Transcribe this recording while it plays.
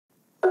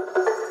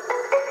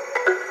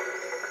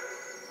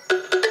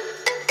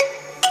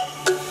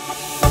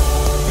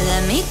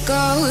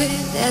go,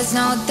 there's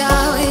no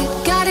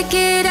doubt. Gotta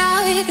get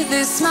out of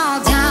this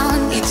small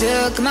town. You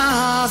took my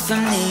heart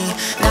from me,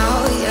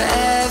 now you're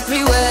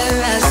everywhere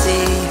I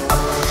see.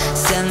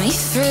 Set me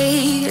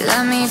free,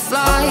 let me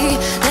fly,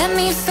 let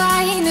me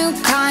find new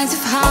kinds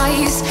of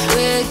highs.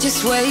 We're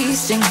just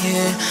wasting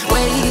here,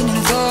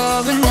 waiting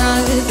for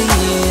another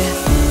year.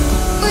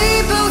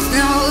 We both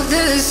know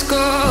the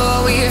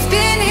score, we've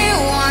been here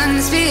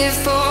once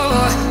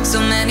before. So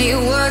many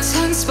words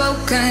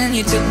unspoken,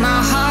 you took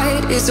my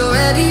heart, it's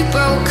already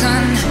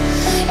broken.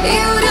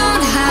 You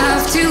don't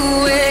have to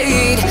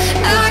wait,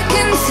 I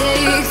can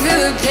take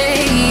the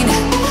pain.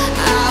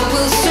 I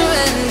will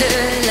surrender,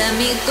 let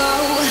me go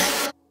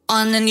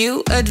on a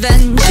new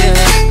adventure.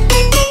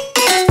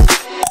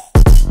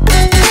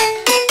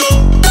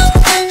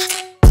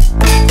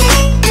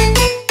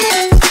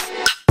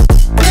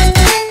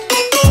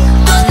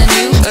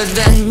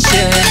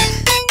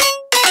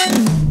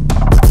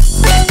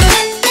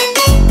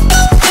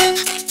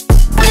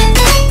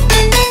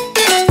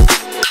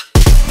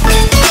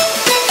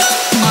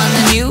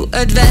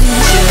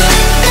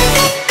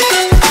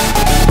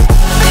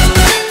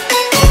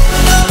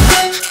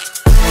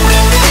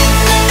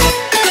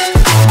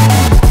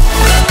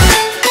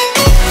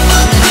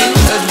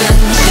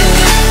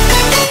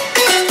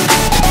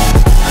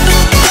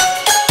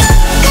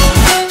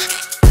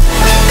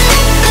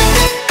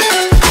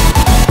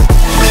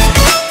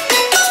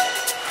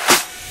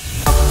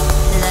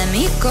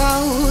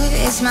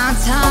 It's my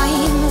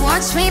time,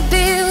 watch me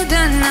build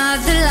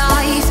another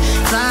life.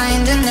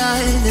 Find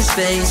another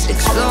space,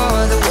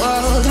 explore the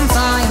world and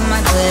find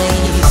my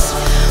place.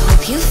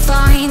 Hope you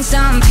find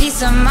some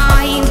peace of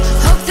mind,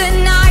 hope the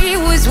night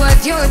was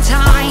worth your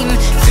time.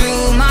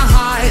 Threw my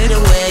heart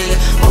away,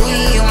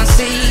 we won't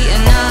see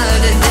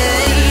another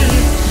day.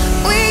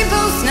 We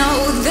both know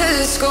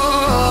the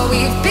score,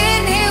 we've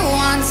been here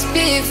once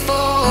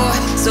before.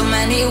 So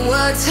many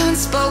words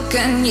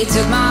unspoken, you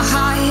took my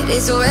heart,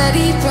 it's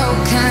already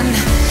broken.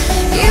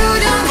 You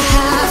don't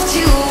have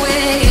to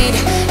wait,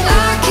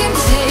 I can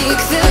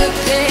take the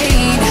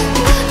pain.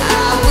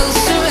 I will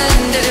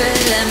surrender,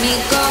 let me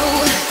go.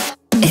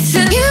 It's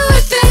a new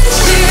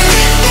adventure.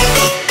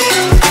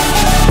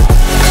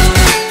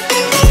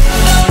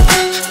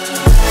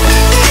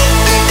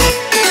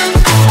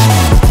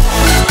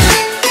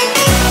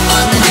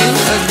 On a new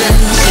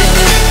adventure.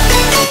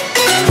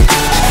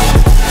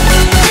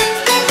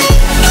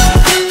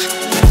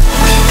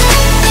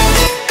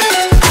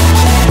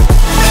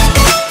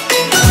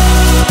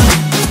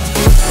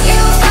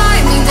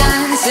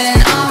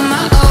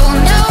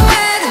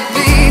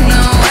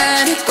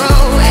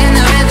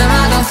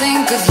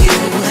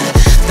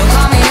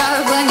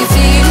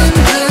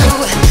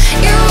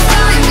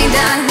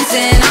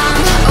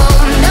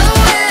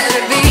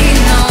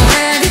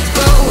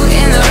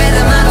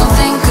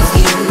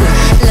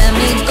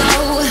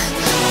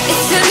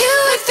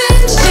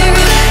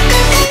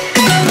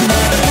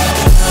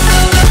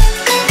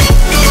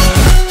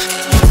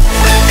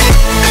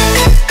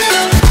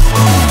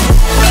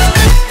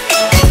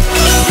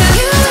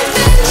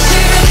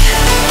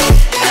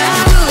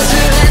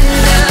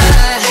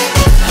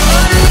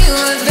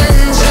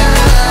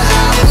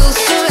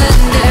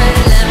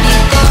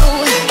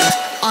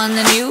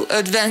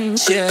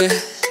 Adventure.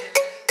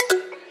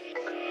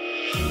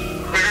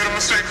 Made a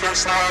mistake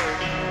last night,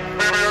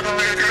 maybe I can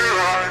make it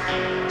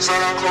right.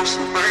 Said I'm close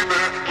to baby,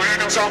 we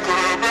can talk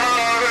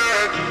about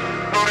it.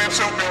 No need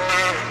to be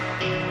mad,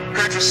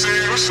 hate to see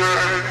you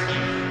sad.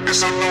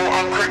 Yes, I know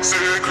I'm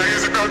crazy,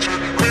 crazy about you,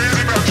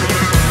 crazy about you.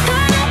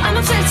 I know I'm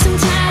upset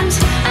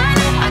sometimes, I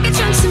know I get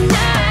drunk some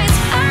nights,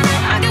 I know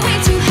I get way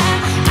too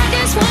high. I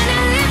just wanna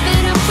live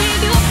it up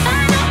with you.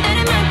 I know that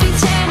it might be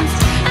tense,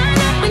 I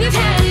know when you've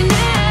had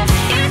enough.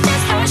 It's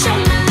just how I show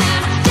my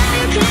love.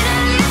 Gotta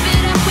live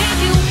it up with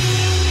you.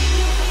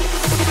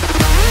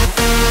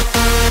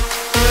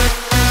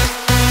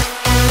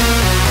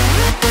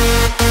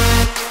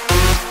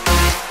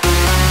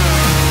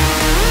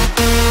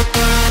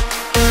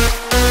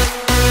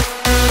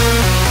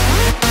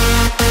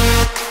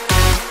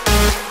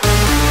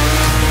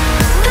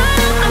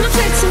 I'm a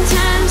fix sometimes.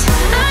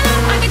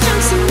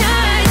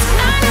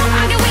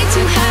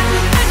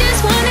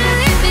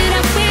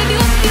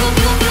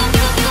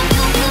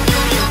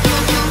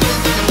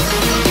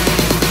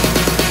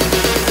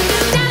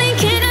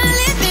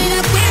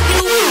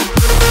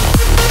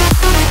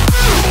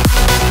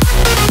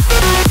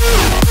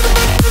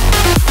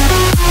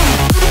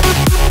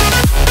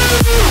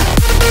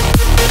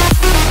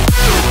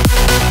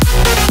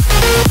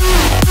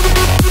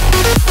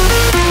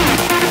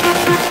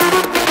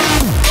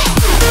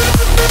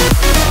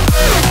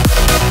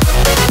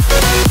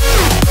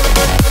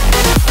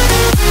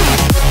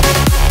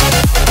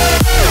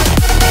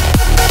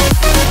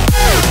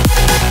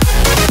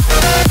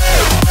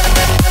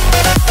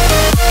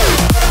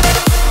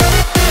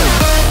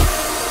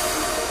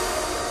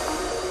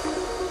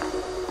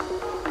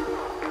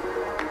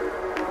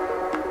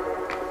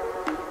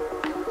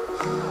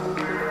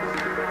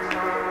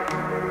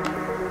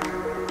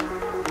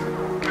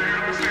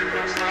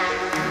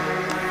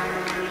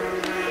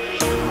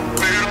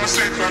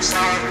 last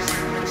night.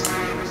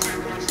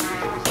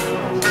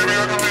 Maybe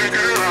I can make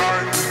it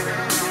right.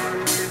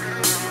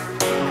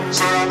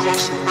 So I'm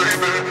close to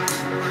baby.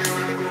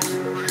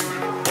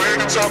 We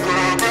can talk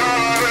about